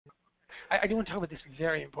I do want to talk about this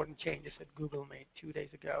very important change that Google made 2 days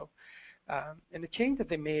ago. And the change that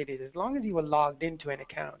they made is as long as you were logged into an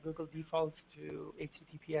account, Google defaults to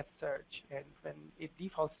HTTPS search. And when it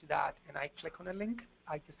defaults to that and I click on a link,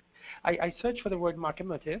 I search for the word market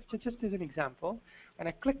motive, just as an example, and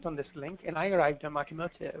I clicked on this link and I arrived at market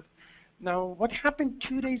motive. Now, what happened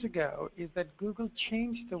 2 days ago is that Google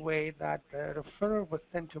changed the way that the referrer was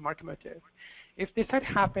sent to market motive. If this had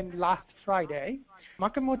happened last Friday,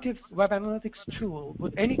 market motive's web analytics tool,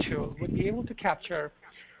 any tool, would be able to capture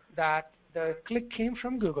that the click came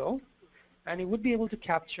from Google, and it would be able to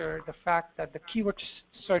capture the fact that the keyword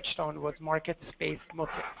searched on was market space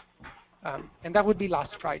motive. And that would be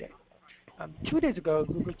last Friday. 2 days ago,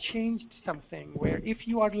 Google changed something where if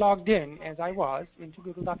you are logged in, as I was, into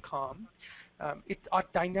google.com, it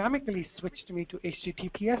dynamically switched me to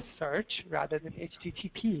HTTPS search rather than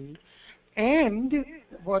HTTP. And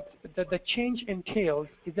what the change entails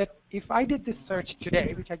is that if I did this search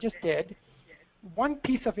today, which I just did, one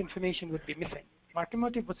piece of information would be missing. Market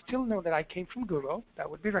motive would still know that I came from Google. That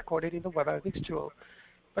would be recorded in the web analytics tool.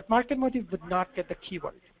 But market motive would not get the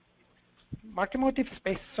keyword. Market motive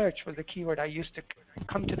space search was the keyword I used to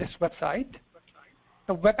come to this website.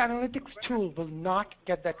 The web analytics tool will not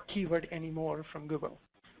get that keyword anymore from Google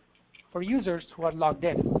for users who are logged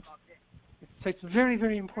in. So it's very,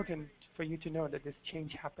 very important for you to know that this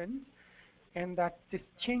change happened, and that this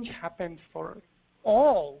change happened for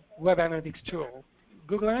all web analytics tools.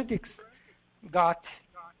 Google Analytics got,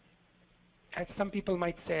 as some people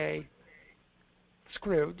might say,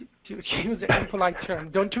 screwed, to use an impolite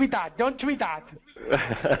term. Don't tweet that. Don't tweet that.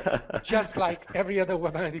 Just like every other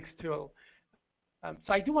web analytics tool.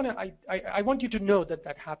 So I want you to know that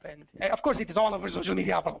that happened. Of course, it is all over social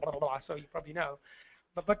media, blah, blah, blah, blah, so you probably know.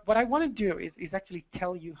 But what I want to do is actually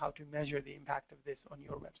tell you how to measure the impact of this on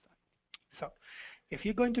your website. So if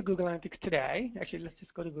you go into Google Analytics today, actually let's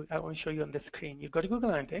just go to Google. I want to show you on the screen. You go to Google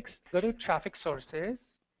Analytics, go to traffic sources, then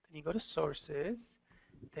you go to sources,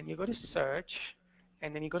 then you go to search,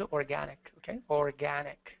 and then you go to organic, okay?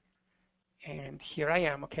 Organic. And here I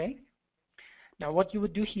am, okay? Now what you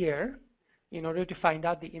would do here, in order to find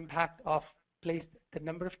out the impact of the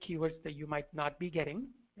number of keywords that you might not be getting,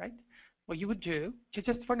 right? What you would do,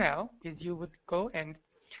 just for now, is you would go and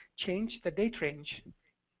change the date range.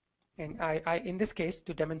 And in this case,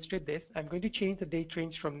 to demonstrate this, I'm going to change the date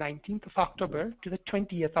range from 19th of October to the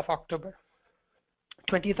 20th of October.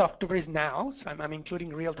 20th of October is now, so I'm including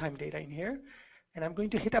real-time data in here. And I'm going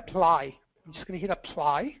to hit apply. I'm just going to hit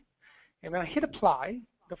apply. And when I hit apply,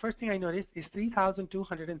 the first thing I notice is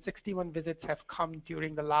 3,261 visits have come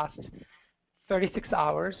during the last 36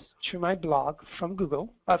 hours to my blog from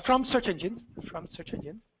Google, from search engines,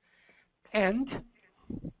 and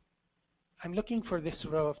I'm looking for this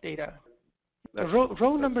row of data.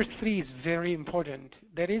 Row number 3 is very important.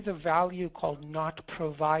 There is a value called not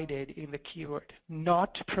provided in the keyword,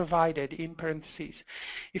 not provided in parentheses.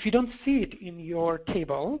 If you don't see it in your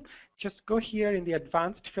table, just go here in the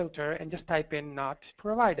advanced filter and just type in not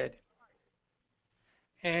provided.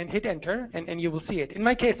 And hit enter, and you will see it. In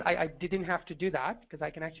my case, I didn't have to do that because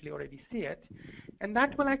I can actually already see it. And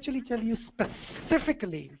that will actually tell you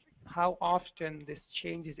specifically how often this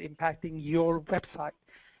change is impacting your website.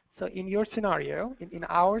 So in your scenario, in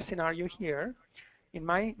our scenario here, in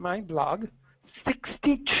my blog,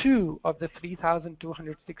 62 of the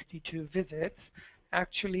 3,262 visits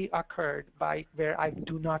actually occurred by where I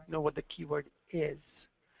do not know what the keyword is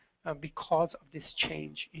because of this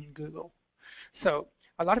change in Google. So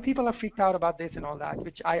a lot of people are freaked out about this and all that,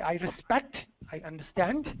 which I respect, I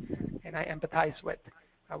understand, and I empathize with.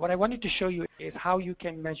 What I wanted to show you is how you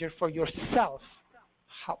can measure for yourself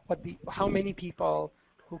how many people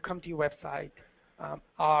who come to your website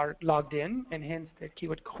are logged in, and hence the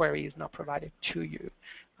keyword query is not provided to you.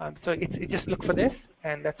 So just look for this,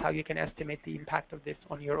 and that's how you can estimate the impact of this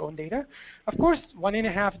on your own data. Of course,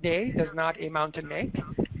 1.5 days does not a mountain make.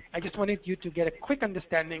 I just wanted you to get a quick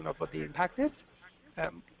understanding of what the impact is.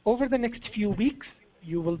 Over the next few weeks,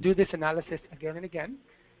 you will do this analysis again and again,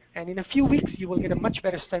 and in a few weeks, you will get a much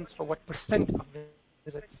better sense for what % of the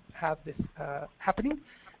visits have this happening.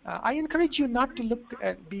 I encourage you not to look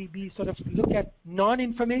at look at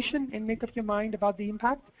non-information and make up your mind about the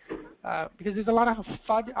impact, because there's a lot of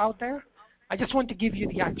FUD out there. I just want to give you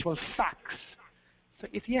the actual facts. So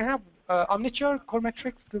if you have Omniture, Core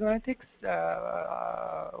Metrics, Google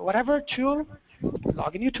Analytics, whatever tool,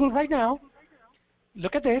 log in your tool right now,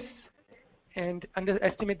 look at this, and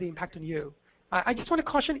underestimate the impact on you. I just want to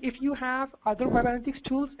caution, if you have other web analytics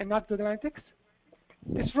tools and not Google Analytics,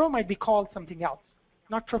 this row might be called something else.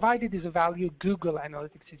 Not provided is a value Google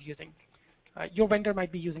Analytics is using. Your vendor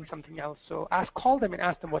might be using something else, so call them and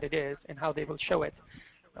ask them what it is and how they will show it.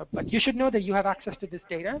 But you should know that you have access to this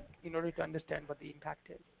data in order to understand what the impact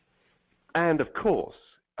is. And of course,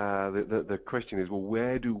 the question is, well,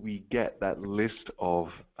 where do we get that list of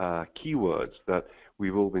keywords that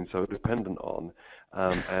we've all been so dependent on?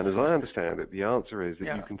 And as I understand it, the answer is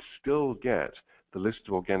that you can still get the list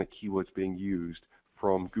of organic keywords being used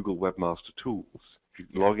from Google Webmaster Tools. If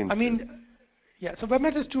you log into so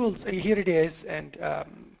Webmaster Tools, here it is, and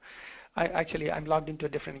I'm logged into a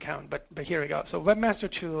different account, but here we go. So Webmaster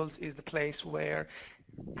Tools is the place where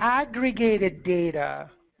aggregated data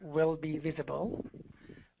will be visible.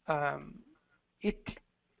 It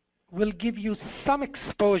will give you some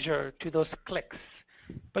exposure to those clicks,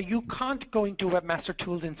 but you can't go into Webmaster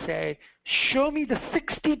Tools and say, show me the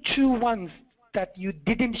 62 ones that you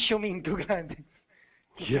didn't show me in Google Analytics.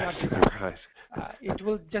 Yes, right. It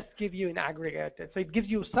will just give you an aggregate. So it gives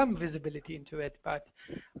you some visibility into it, but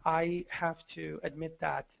I have to admit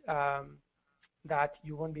that that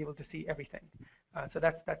you won't be able to see everything. So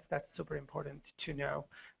that's super important to know.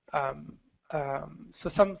 So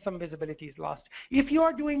some visibility is lost. If you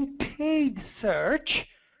are doing paid search,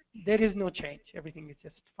 there is no change. Everything is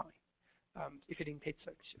just fine. If you're doing paid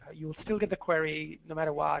search, you will still get the query no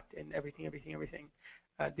matter what, and everything.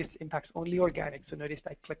 This impacts only organic. So notice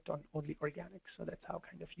I clicked on only organic. So that's how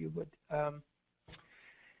kind of you would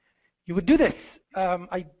do this.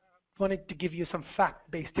 I wanted to give you some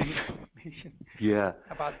fact-based information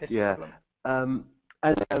about this problem.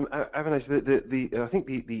 Avinash, I think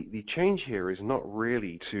the change here is not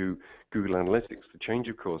really to Google Analytics. The change,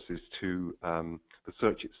 of course, is to the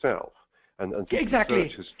search itself. And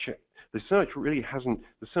exactly. The search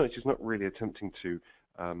is not really attempting to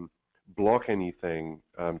block anything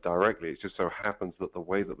directly. It just so happens that the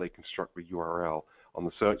way that they construct the URL on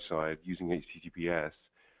the search side using HTTPS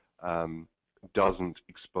doesn't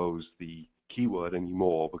expose the keyword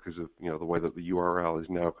anymore because of the way that the URL is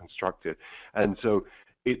now constructed. And so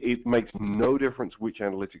it makes no difference which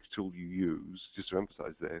analytics tool you use, just to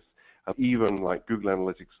emphasize this. Even like Google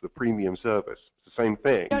Analytics, the premium service, it's the same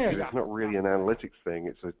thing. It's not really an analytics thing.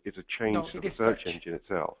 It's a change to the search engine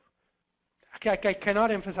itself. I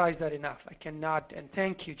cannot emphasize that enough. I cannot, and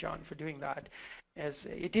thank you, John, for doing that. As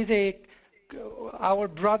it is our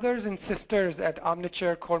brothers and sisters at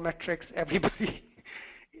Omniture, Core Metrics, everybody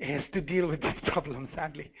has to deal with this problem,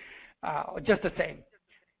 sadly, just the same.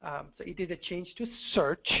 So it is a change to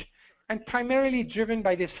search, and primarily driven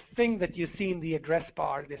by this thing that you see in the address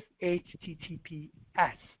bar, this HTTPS,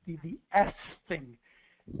 the S thing.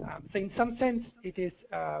 So in some sense, it is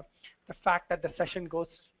the fact that the session goes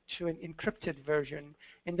to an encrypted version,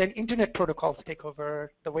 and then internet protocols take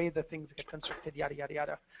over, the way the things get constructed, yada, yada,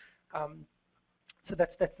 yada. So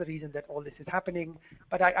that's the reason that all this is happening.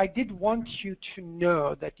 But I did want you to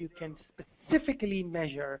know that you can specifically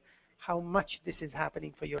measure how much this is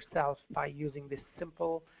happening for yourself by using this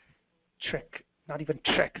simple trick, not even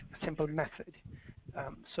trick, a simple method,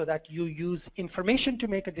 so that you use information to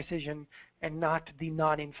make a decision and not the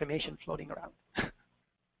non-information floating around.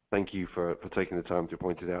 Thank you for taking the time to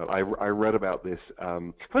point it out. I read about this.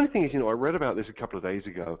 Funny thing is, I read about this a couple of days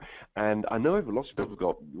ago, and I know lots of people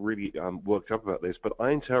got really worked up about this, but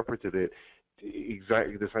I interpreted it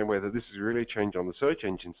exactly the same way, that this is really a change on the search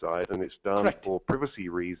engine side, and it's done for privacy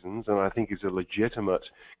reasons, and I think is a legitimate,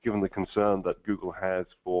 given the concern that Google has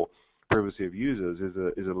for privacy of users,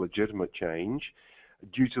 is a legitimate change.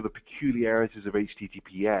 Due to the peculiarities of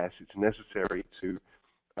HTTPS, it's necessary to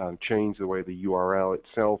change the way the URL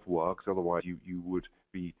itself works. Otherwise, you would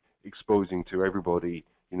be exposing to everybody,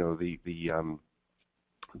 the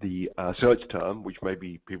search term, which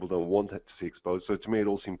maybe people don't want it to see exposed. So to me, it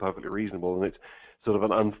all seemed perfectly reasonable, and it's sort of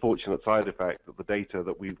an unfortunate side effect that the data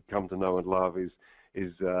that we've come to know and love is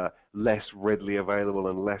less readily available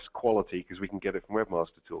and less quality because we can get it from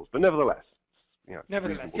Webmaster Tools. But nevertheless,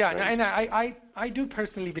 nevertheless, and I do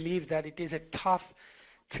personally believe that it is a tough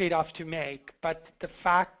trade-off to make, but the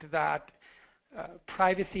fact that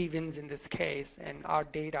privacy wins in this case and our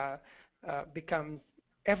data becomes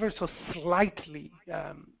ever so slightly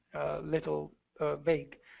little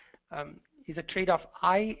vague is a trade-off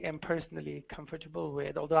I am personally comfortable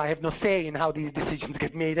with, although I have no say in how these decisions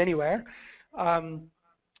get made anywhere. But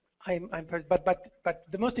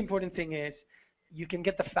the most important thing is you can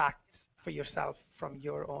get the facts for yourself from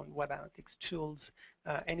your own web analytics tools,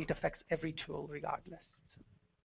 and it affects every tool regardless.